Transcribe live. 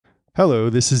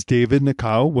Hello, this is David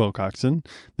Nakao Wilcoxon.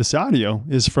 This audio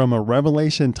is from a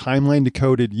Revelation Timeline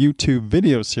Decoded YouTube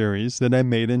video series that I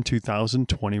made in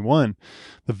 2021.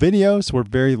 The videos were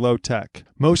very low tech,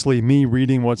 mostly me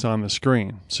reading what's on the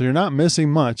screen, so you're not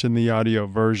missing much in the audio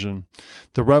version.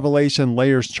 The Revelation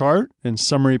Layers chart and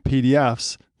summary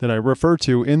PDFs that I refer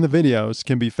to in the videos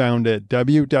can be found at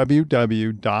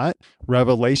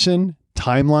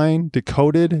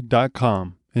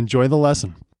www.revelationtimelinedecoded.com. Enjoy the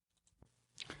lesson.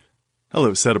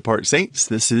 Hello, Set Apart Saints.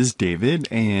 This is David,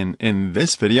 and in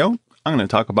this video, I'm going to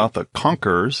talk about the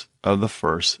conquerors of the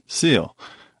first seal.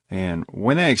 And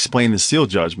when I explain the seal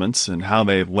judgments and how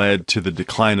they led to the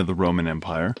decline of the Roman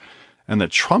Empire, and the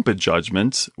trumpet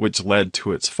judgments which led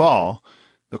to its fall,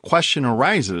 the question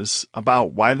arises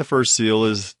about why the first seal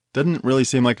doesn't really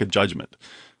seem like a judgment.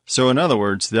 So in other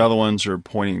words, the other ones are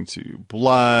pointing to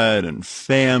blood and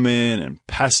famine and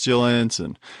pestilence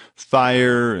and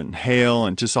fire and hail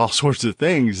and just all sorts of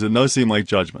things, and those seem like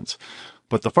judgments.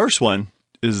 But the first one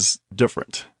is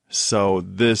different. So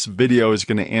this video is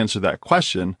going to answer that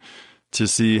question to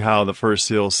see how the first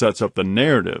seal sets up the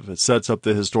narrative. It sets up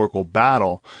the historical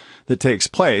battle that takes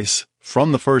place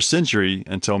from the first century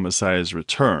until Messiah's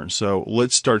return. So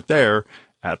let's start there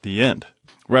at the end.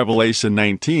 Revelation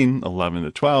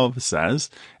 19:11-12 says,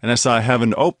 "And I saw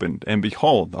heaven opened, and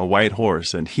behold, a white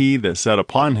horse, and he that sat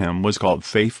upon him was called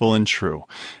Faithful and True,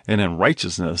 and in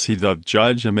righteousness he doth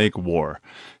judge and make war.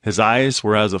 His eyes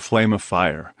were as a flame of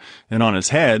fire, and on his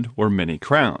head were many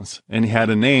crowns, and he had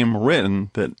a name written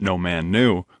that no man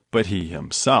knew, but he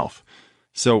himself."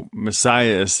 So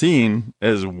Messiah is seen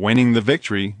as winning the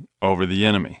victory over the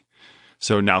enemy.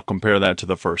 So now compare that to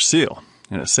the first seal.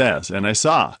 And it says, "And I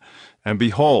saw, and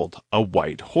behold, a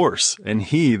white horse, and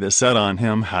he that sat on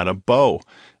him had a bow,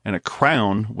 and a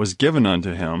crown was given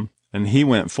unto him, and he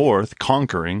went forth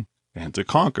conquering and to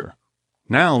conquer."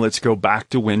 Now let's go back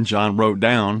to when John wrote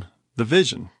down the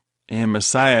vision. And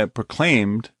Messiah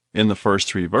proclaimed in the first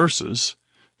three verses,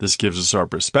 this gives us our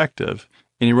perspective,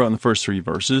 and he wrote in the first three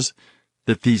verses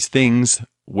that these things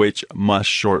which must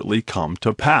shortly come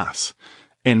to pass,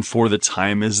 and for the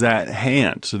time is at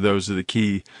hand. So those are the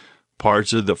key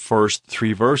parts of the first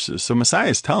three verses. So Messiah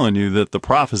is telling you that the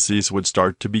prophecies would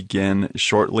start to begin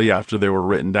shortly after they were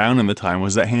written down, and the time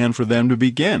was at hand for them to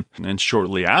begin. And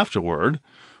shortly afterward,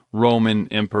 Roman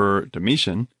Emperor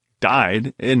Domitian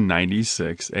died in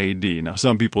 96 AD. Now,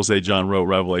 some people say John wrote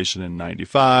Revelation in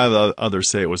 95, others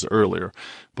say it was earlier.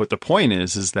 But the point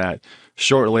is that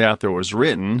shortly after it was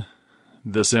written,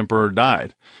 this emperor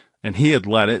died, and he had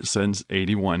led it since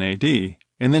 81 AD.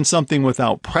 And then something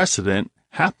without precedent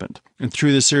happened. And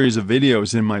through the series of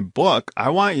videos in my book,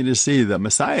 I want you to see that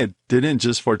Messiah didn't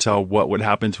just foretell what would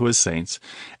happen to his saints,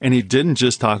 and he didn't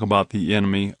just talk about the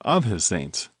enemy of his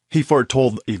saints. He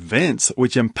foretold events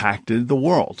which impacted the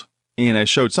world. And I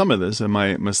showed some of this in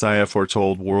my Messiah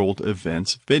Foretold World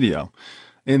Events video.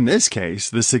 In this case,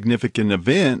 the significant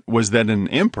event was that an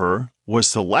emperor was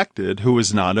selected who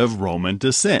was not of Roman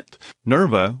descent.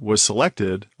 Nerva was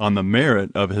selected on the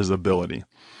merit of his ability.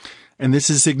 And this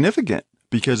is significant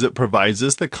because it provides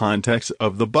us the context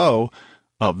of the bow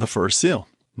of the first seal.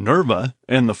 Nerva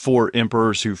and the four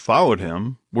emperors who followed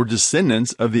him were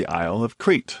descendants of the Isle of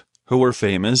Crete, who were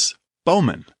famous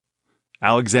bowmen.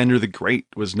 Alexander the Great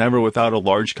was never without a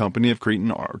large company of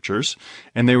Cretan archers,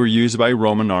 and they were used by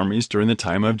Roman armies during the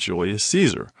time of Julius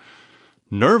Caesar.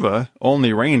 Nerva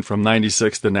only reigned from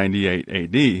 96 to 98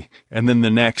 AD, and then the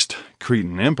next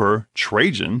Cretan emperor,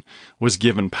 Trajan, was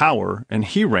given power, and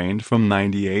he reigned from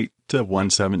 98 to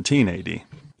 117 AD.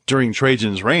 During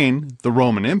Trajan's reign, the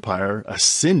Roman Empire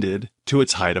ascended to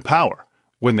its height of power,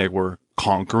 when they were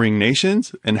conquering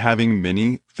nations and having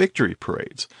many victory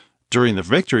parades. During the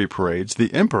victory parades,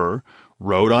 the emperor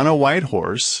rode on a white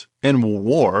horse and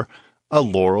wore a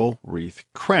laurel wreath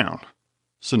crown.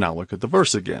 So now look at the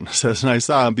verse again. It says, "And I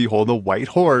saw, and behold, a white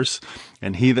horse,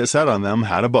 and he that sat on them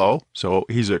had a bow." So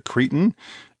he's a Cretan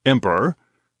emperor,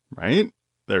 right?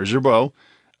 There's your bow.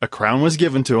 A crown was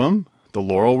given to him, the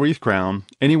laurel wreath crown,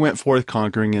 and he went forth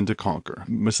conquering and to conquer.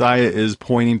 Messiah is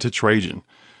pointing to Trajan.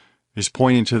 He's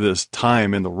pointing to this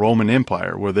time in the Roman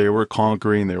Empire where they were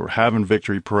conquering, they were having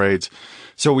victory parades.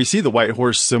 So we see the white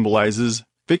horse symbolizes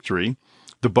victory.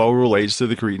 The bow relates to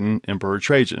the Cretan Emperor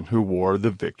Trajan, who wore the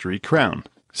victory crown.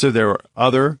 So there were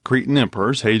other Cretan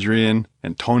emperors, Hadrian,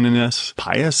 Antoninus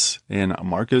Pius, and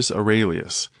Marcus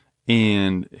Aurelius.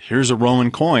 And here's a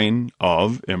Roman coin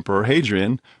of Emperor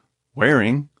Hadrian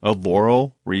wearing a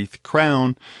laurel wreath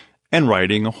crown and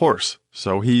riding a horse.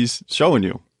 So he's showing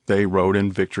you they rode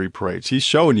in victory parades. He's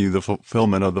showing you the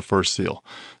fulfillment of the first seal.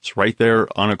 It's right there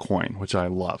on a coin, which I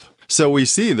love. So we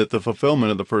see that the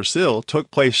fulfillment of the first seal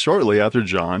took place shortly after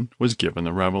John was given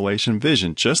the revelation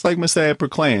vision, just like Messiah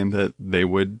proclaimed that they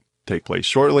would take place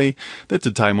shortly, that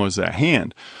the time was at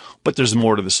hand. But there's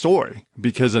more to the story,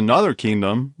 because another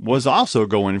kingdom was also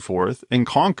going forth and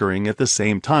conquering at the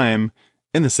same time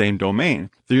in the same domain.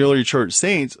 The early church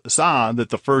saints saw that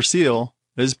the first seal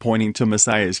is pointing to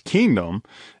Messiah's kingdom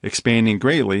expanding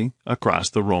greatly across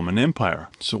the Roman Empire.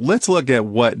 So let's look at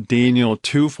what Daniel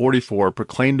 2:44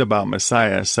 proclaimed about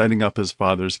Messiah setting up his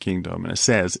father's kingdom. And it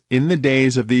says, "In the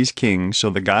days of these kings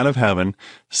shall the God of heaven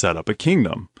set up a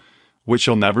kingdom, which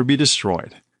shall never be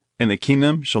destroyed. And the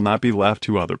kingdom shall not be left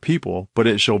to other people, but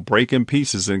it shall break in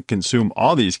pieces and consume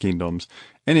all these kingdoms,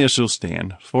 and it shall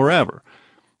stand forever."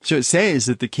 So it says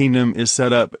that the kingdom is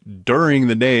set up during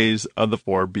the days of the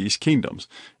four beast kingdoms.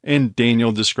 And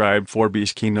Daniel described four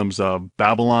beast kingdoms of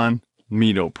Babylon,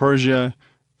 Medo-Persia,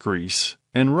 Greece,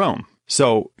 and Rome.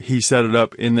 So he set it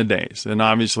up in the days. And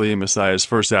obviously Messiah's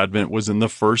first advent was in the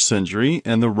 1st century,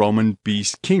 and the Roman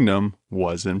beast kingdom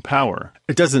was in power.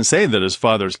 It doesn't say that his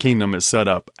father's kingdom is set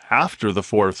up after the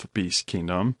 4th beast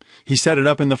kingdom. He set it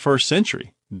up in the 1st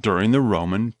century during the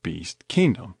Roman beast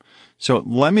kingdom. So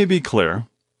let me be clear,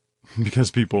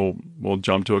 because people will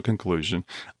jump to a conclusion.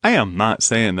 I am not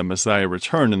saying the Messiah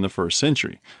returned in the 1st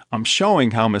century. I'm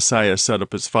showing how Messiah set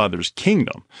up his father's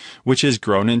kingdom, which has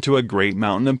grown into a great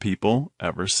mountain of people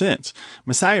ever since.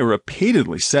 Messiah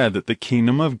repeatedly said that the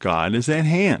kingdom of God is at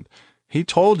hand. He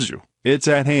told you, it's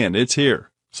at hand, it's here.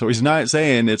 So he's not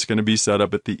saying it's going to be set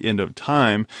up at the end of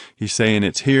time. He's saying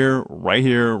it's here,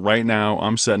 right now,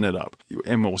 I'm setting it up.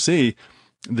 And we'll see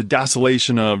the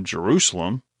desolation of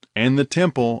Jerusalem and the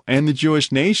temple and the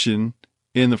Jewish nation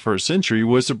in the 1st century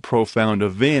was a profound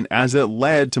event as it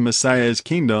led to Messiah's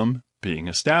kingdom being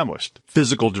established.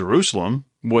 Physical Jerusalem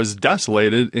was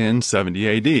desolated in 70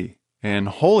 AD, and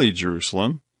Holy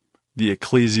Jerusalem, the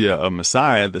ecclesia of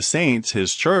Messiah, the saints,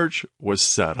 his church, was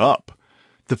set up.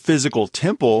 The physical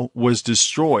temple was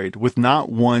destroyed with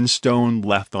not one stone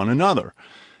left on another,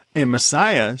 and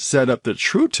Messiah set up the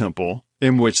true temple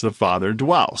in which the Father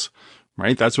dwells.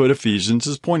 Right? That's what Ephesians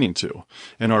is pointing to,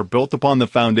 and are built upon the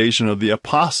foundation of the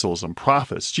apostles and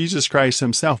prophets, Jesus Christ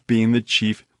himself being the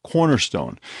chief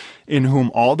cornerstone, in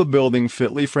whom all the building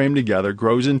fitly framed together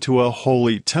grows into a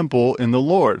holy temple in the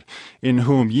Lord, in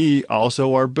whom ye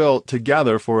also are built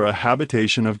together for a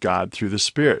habitation of God through the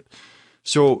Spirit.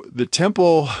 So the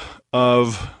temple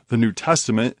of the New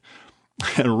Testament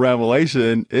and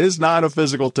Revelation is not a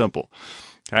physical temple.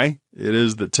 Okay? It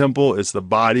is the temple, it's the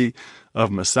body of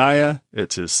Messiah,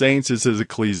 it's his saints, it's his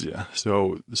ecclesia.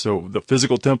 So the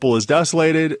physical temple is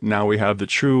desolated. Now we have the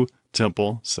true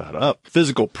temple set up.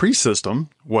 Physical priest system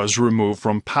was removed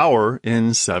from power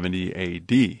in 70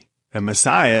 AD. And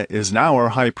Messiah is now our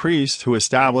high priest who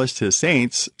established his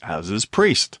saints as his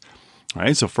priest. All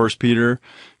right? So 1 Peter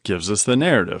gives us the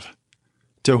narrative.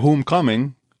 To whom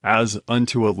coming, as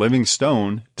unto a living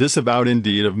stone, disavowed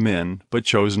indeed of men, but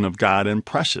chosen of God and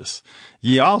precious.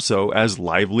 Ye also, as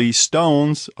lively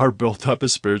stones, are built up a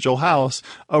spiritual house,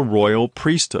 a royal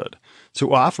priesthood,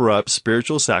 to offer up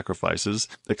spiritual sacrifices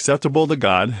acceptable to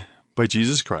God by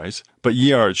Jesus Christ. But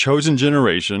ye are a chosen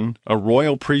generation, a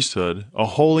royal priesthood, a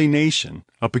holy nation,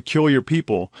 a peculiar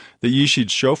people, that ye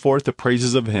should show forth the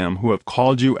praises of him who have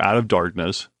called you out of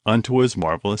darkness unto his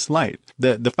marvelous light.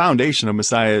 The foundation of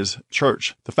Messiah's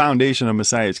church, the foundation of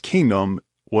Messiah's kingdom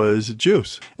was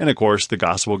Jews. And of course, the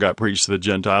gospel got preached to the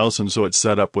Gentiles, and so it's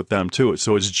set up with them too.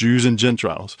 So it's Jews and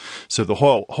Gentiles. So the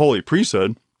whole holy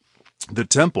priesthood, the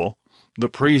temple, the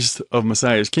priest of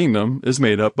Messiah's kingdom is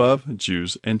made up of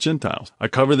Jews and Gentiles. I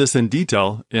cover this in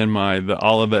detail in the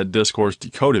Olivet Discourse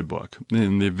Decoded book.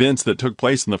 And the events that took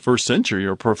place in the 1st century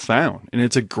are profound. And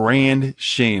it's a grand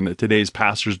shame that today's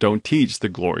pastors don't teach the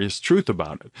glorious truth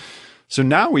about it. So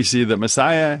now we see that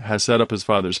Messiah has set up his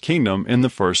father's kingdom in the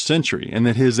 1st century, and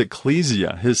that his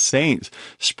ecclesia, his saints,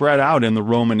 spread out in the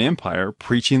Roman Empire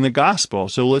preaching the gospel.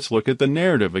 So let's look at the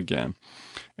narrative again.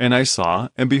 And I saw,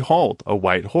 and behold, a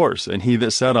white horse, and he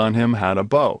that sat on him had a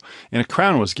bow, and a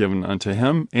crown was given unto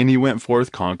him, and he went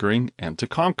forth conquering and to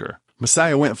conquer.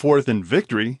 Messiah went forth in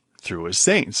victory through his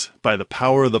saints, by the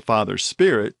power of the Father's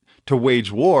Spirit, to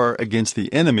wage war against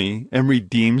the enemy and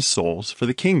redeem souls for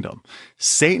the kingdom.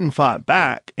 Satan fought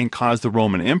back and caused the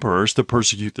Roman emperors to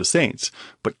persecute the saints,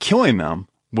 but killing them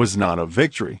was not a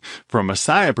victory. For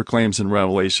Messiah proclaims in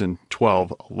Revelation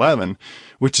 12:11,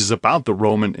 which is about the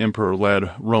Roman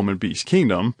emperor-led Roman beast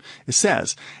kingdom, it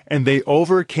says, and they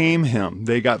overcame him.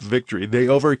 They got victory. They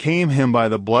overcame him by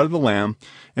the blood of the Lamb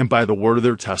and by the word of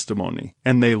their testimony,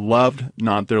 and they loved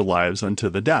not their lives unto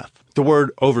the death. The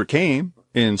word overcame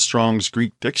in Strong's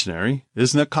Greek dictionary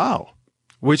is Nikao,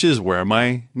 which is where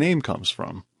my name comes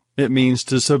from. It means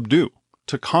to subdue,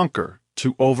 to conquer,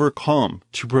 to overcome,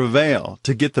 to prevail,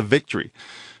 to get the victory.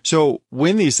 So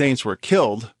when these saints were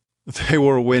killed, they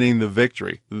were winning the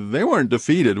victory. They weren't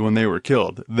defeated when they were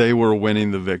killed. They were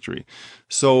winning the victory.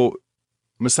 So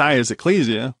Messiah's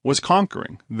ecclesia was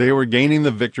conquering. They were gaining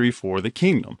the victory for the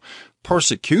kingdom.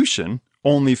 Persecution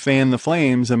only fanned the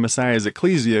flames, and Messiah's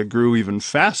ecclesia grew even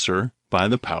faster by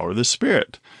the power of the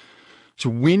Spirit. So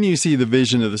when you see the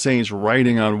vision of the saints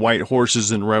riding on white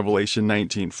horses in Revelation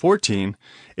 19:14,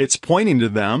 it's pointing to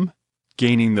them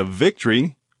gaining the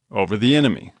victory over the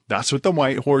enemy. That's what the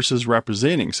white horse is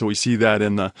representing. So we see that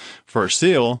in the first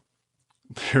seal.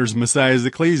 There's Messiah's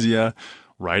ecclesia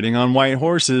riding on white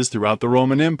horses throughout the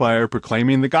Roman Empire,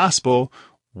 proclaiming the gospel,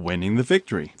 winning the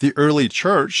victory. The early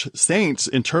church saints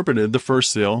interpreted the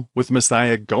first seal with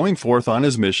Messiah going forth on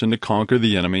his mission to conquer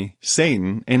the enemy,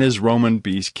 Satan, and his Roman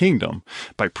beast kingdom.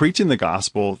 By preaching the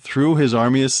gospel through his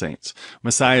army of saints,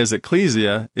 Messiah's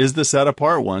ecclesia is the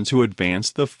set-apart ones who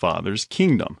advance the Father's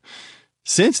kingdom.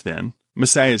 Since then,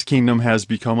 Messiah's kingdom has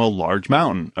become a large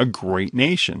mountain, a great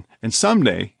nation, and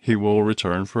someday he will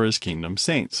return for his kingdom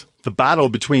saints. The battle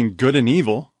between good and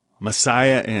evil,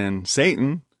 Messiah and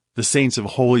Satan, the saints of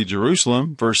Holy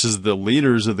Jerusalem versus the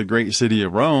leaders of the great city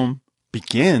of Rome,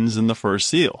 begins in the first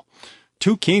seal.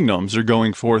 Two kingdoms are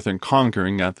going forth and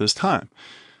conquering at this time.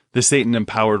 The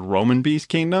Satan-empowered Roman beast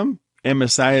kingdom and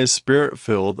Messiah's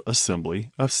spirit-filled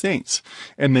assembly of saints.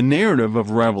 And the narrative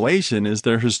of Revelation is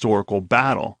their historical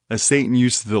battle, as Satan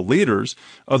used the leaders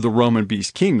of the Roman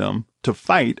beast kingdom to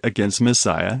fight against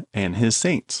Messiah and his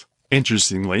saints.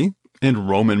 Interestingly, in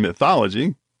Roman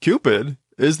mythology, Cupid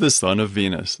is the son of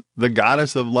Venus, the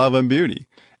goddess of love and beauty,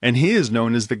 and he is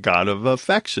known as the god of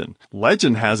affection.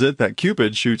 Legend has it that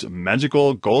Cupid shoots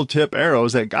magical gold-tip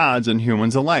arrows at gods and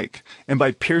humans alike, and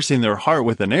by piercing their heart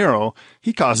with an arrow,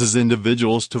 he causes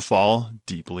individuals to fall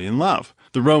deeply in love.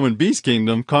 The Roman beast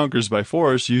kingdom conquers by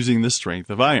force using the strength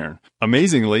of iron.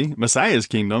 Amazingly, Messiah's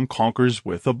kingdom conquers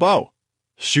with a bow,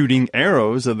 shooting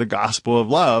arrows of the gospel of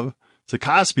love to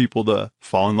cause people to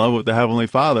fall in love with the Heavenly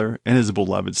Father and his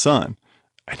beloved Son.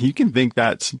 And you can think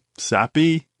that's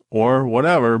sappy or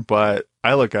whatever, but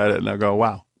I look at it and I go,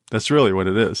 wow, that's really what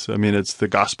it is. I mean, it's the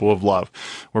gospel of love.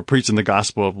 We're preaching the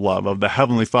gospel of love, of the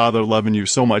Heavenly Father loving you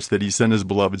so much that he sent his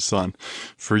beloved Son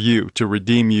for you to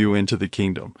redeem you into the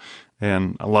kingdom.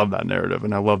 And I love that narrative,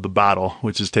 and I love the battle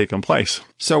which has taken place.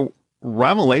 So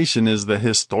Revelation is the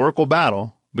historical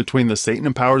battle between the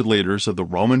Satan-empowered leaders of the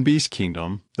Roman beast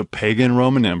kingdom, the pagan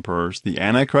Roman emperors, the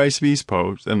Antichrist beast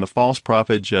popes, and the false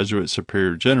prophet Jesuit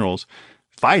superior generals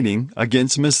fighting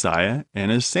against Messiah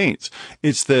and his saints.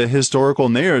 It's the historical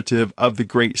narrative of the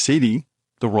great city,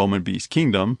 the Roman beast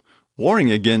kingdom,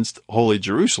 warring against Holy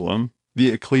Jerusalem, the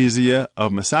ecclesia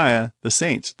of Messiah, the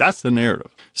saints. That's the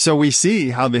narrative. So we see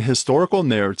how the historical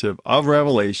narrative of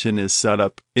Revelation is set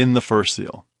up in the first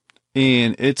seal.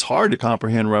 And it's hard to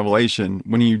comprehend Revelation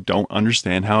when you don't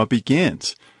understand how it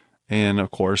begins. And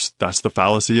of course, that's the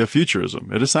fallacy of futurism.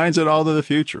 It assigns it all to the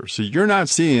future. So you're not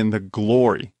seeing the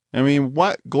glory. I mean,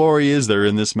 what glory is there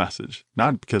in this message?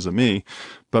 Not because of me,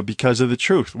 but because of the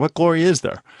truth. What glory is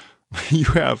there? You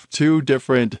have two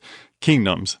different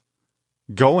kingdoms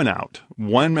going out,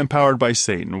 one empowered by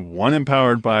Satan, one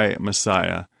empowered by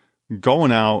Messiah,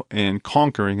 going out and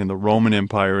conquering in the Roman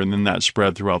Empire, and then that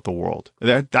spread throughout the world.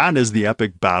 That is the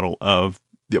epic battle of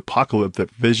the apocalyptic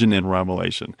vision in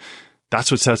Revelation.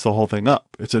 That's what sets the whole thing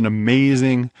up. It's an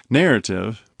amazing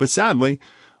narrative, but sadly,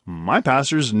 my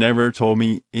pastors never told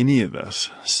me any of this.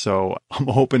 So I'm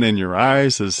opening your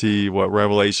eyes to see what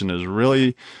Revelation is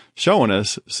really showing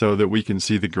us so that we can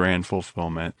see the grand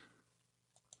fulfillment.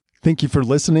 Thank you for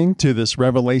listening to this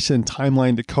Revelation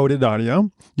Timeline Decoded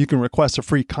audio. You can request a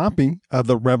free copy of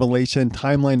the Revelation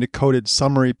Timeline Decoded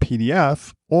Summary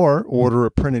PDF or order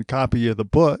a printed copy of the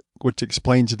book, which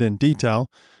explains it in detail,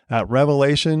 at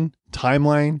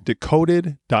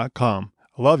revelationtimelinedecoded.com.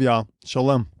 I love y'all.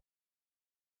 Shalom.